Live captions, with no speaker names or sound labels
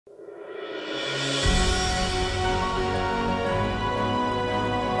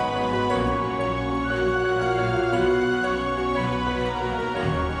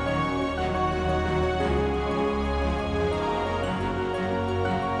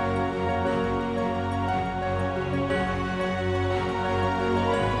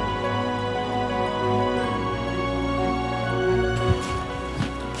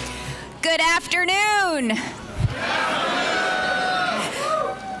afternoon.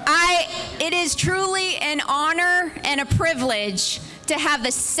 It is truly an honor and a privilege to have the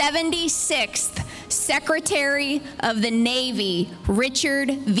 76th Secretary of the Navy,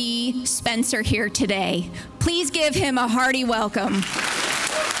 Richard V. Spencer, here today. Please give him a hearty welcome.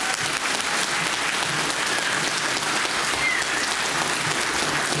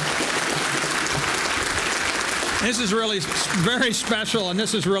 This is really very special, and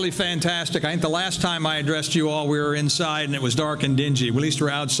this is really fantastic. I think the last time I addressed you all, we were inside and it was dark and dingy. At least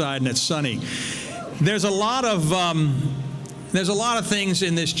we're outside and it's sunny. There's a lot of things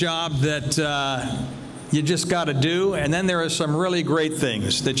in this job that you just got to do, and then there are some really great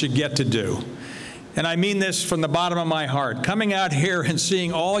things that you get to do. And I mean this from the bottom of my heart. Coming out here and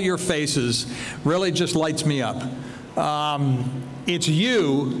seeing all your faces really just lights me up. It's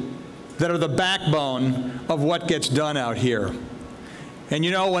you that are the backbone of what gets done out here. And you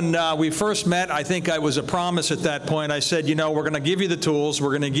know, when we first met, I think I was a promise at that point. I said, you know, we're going to give you the tools,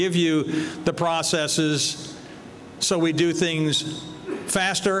 we're going to give you the processes so we do things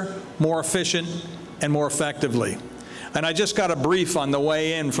faster, more efficient, and more effectively. And I just got a brief on the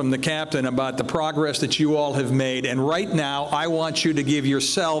way in from the captain about the progress that you all have made. And right now, I want you to give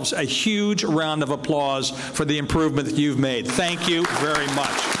yourselves a huge round of applause for the improvement that you've made. Thank you very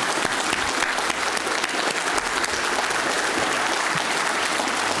much.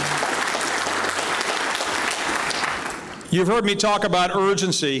 You've heard me talk about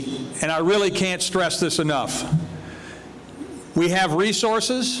urgency, and I really can't stress this enough. We have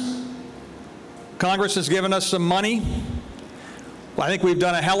resources. Congress has given us some money. I think we've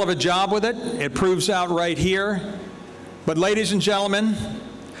done a hell of a job with it. It proves out right here. But ladies and gentlemen,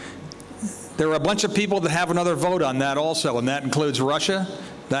 there are a bunch of people that have another vote on that also, and that includes Russia,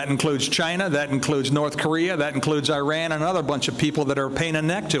 that includes China, that includes North Korea, that includes Iran, and another bunch of people that are a pain in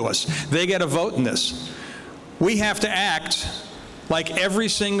the neck to us. They get a vote in this. We have to act like every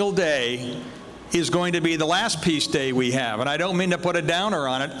single day is going to be the last peace day we have. And I don't mean to put a downer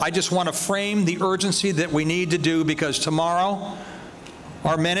on it. I just want to frame the urgency that we need to do, because tomorrow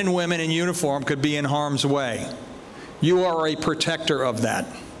our men and women in uniform could be in harm's way. You are a protector of that.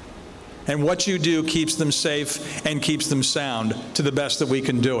 And what you do keeps them safe and keeps them sound to the best that we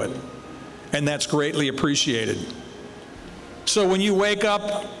can do it. And that's greatly appreciated. So when you wake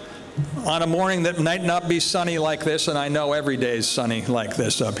up on a morning that might not be sunny like this, and I know every day is sunny like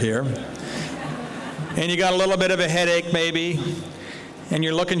this up here, and you got a little bit of a headache maybe, and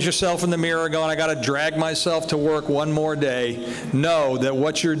you're looking at yourself in the mirror going, I got to drag myself to work one more day, know that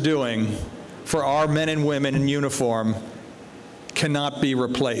what you're doing for our men and women in uniform cannot be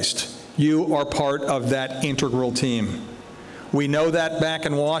replaced. You are part of that integral team. We know that back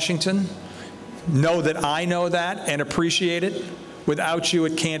in Washington. Know that I know that and appreciate it. Without you,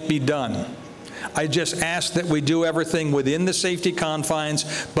 it can't be done. I just ask that we do everything within the safety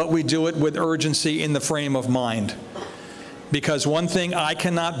confines, but we do it with urgency in the frame of mind. Because one thing I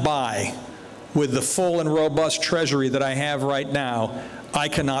cannot buy with the full and robust treasury that I have right now, I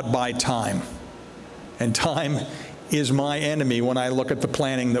cannot buy time. And time is my enemy when I look at the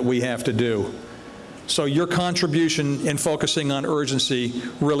planning that we have to do. So your contribution in focusing on urgency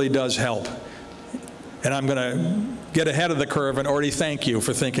really does help. And I'm going to get ahead of the curve and already thank you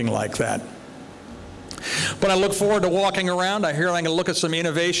for thinking like that. But I look forward to walking around. I hear I'm going to look at some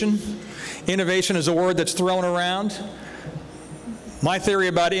innovation. Innovation is a word that's thrown around. My theory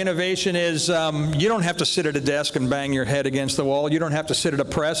about innovation is you don't have to sit at a desk and bang your head against the wall. You don't have to sit at a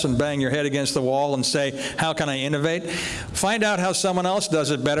press and bang your head against the wall and say, how can I innovate? Find out how someone else does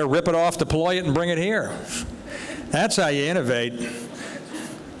it better, rip it off, deploy it, and bring it here. That's how you innovate.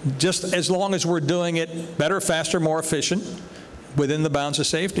 Just as long as we're doing it better, faster, more efficient, within the bounds of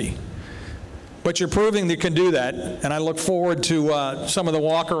safety. But you're proving that you can do that, and I look forward to some of the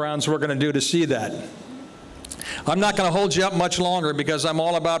walk-arounds we're going to do to see that. I'm not going to hold you up much longer because I'm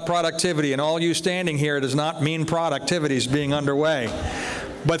all about productivity, and all you standing here does not mean productivity is being underway.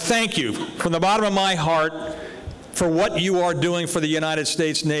 But thank you from the bottom of my heart for what you are doing for the United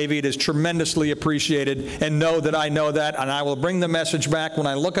States Navy. It is tremendously appreciated, and know that I know that, and I will bring the message back when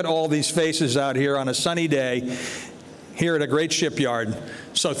I look at all these faces out here on a sunny day here at a great shipyard.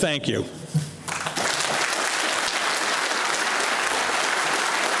 So thank you.